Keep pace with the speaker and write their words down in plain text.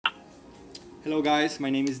Hello guys,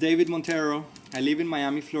 my name is David Montero. I live in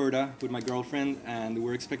Miami, Florida with my girlfriend and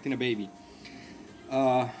we're expecting a baby.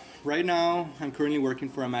 Right now I'm currently working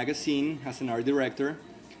for a magazine as an art director.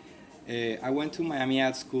 I went to Miami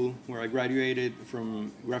Art School where I graduated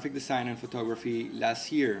from graphic design and photography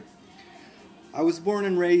last year. I was born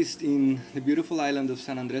and raised in the beautiful island of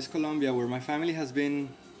San Andres, Colombia, where my family has been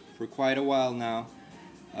for quite a while now.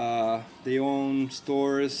 They own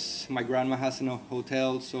stores, my grandma has a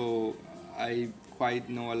hotel, so I quite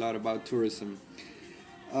know a lot about tourism.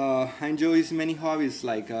 I enjoy many hobbies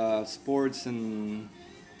like sports and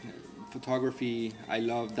photography. I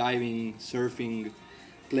love diving, surfing,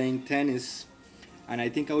 playing tennis, and I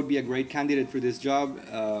think I would be a great candidate for this job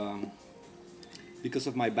because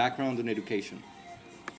of my background in education.